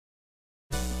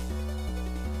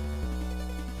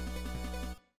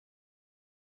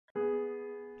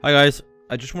Hi guys,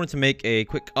 I just wanted to make a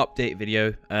quick update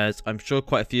video as I'm sure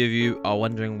quite a few of you are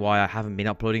wondering why I haven't been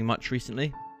uploading much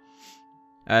recently.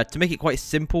 To make it quite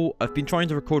simple, I've been trying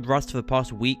to record Rust for the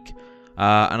past week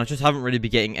and I just haven't really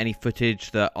been getting any footage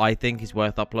that I think is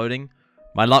worth uploading.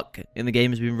 My luck in the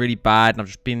game has been really bad and I've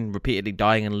just been repeatedly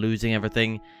dying and losing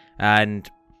everything, and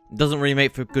it doesn't really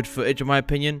make for good footage in my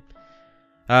opinion.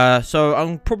 So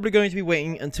I'm probably going to be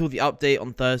waiting until the update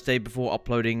on Thursday before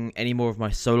uploading any more of my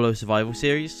solo survival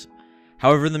series.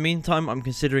 However, in the meantime, I'm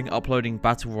considering uploading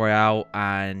Battle Royale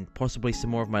and possibly some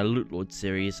more of my Loot Lord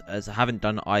series, as I haven't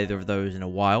done either of those in a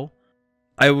while.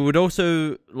 I would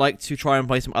also like to try and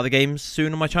play some other games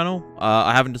soon on my channel.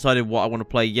 I haven't decided what I want to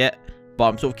play yet, but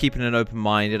I'm sort of keeping an open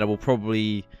mind and I will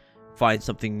probably find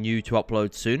something new to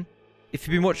upload soon. If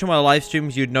you've been watching my live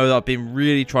streams, you'd know that I've been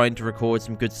really trying to record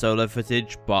some good solo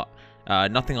footage, but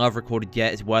nothing I've recorded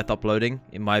yet is worth uploading,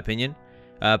 in my opinion.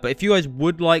 But if you guys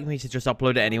would like me to just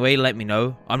upload it anyway, let me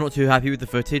know. I'm not too happy with the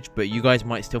footage, but you guys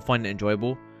might still find it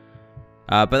enjoyable.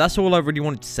 But that's all I really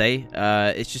wanted to say.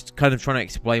 It's just kind of trying to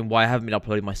explain why I haven't been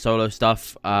uploading my solo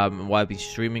stuff, and why I've been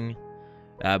streaming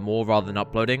more rather than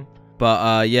uploading.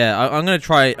 But yeah, I'm gonna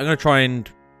try and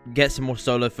get some more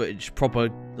solo footage, proper,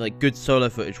 like, good solo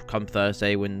footage will come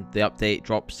Thursday when the update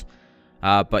drops.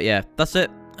 But yeah, that's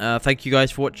it. Thank you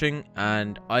guys for watching,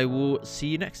 and I will see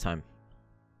you next time.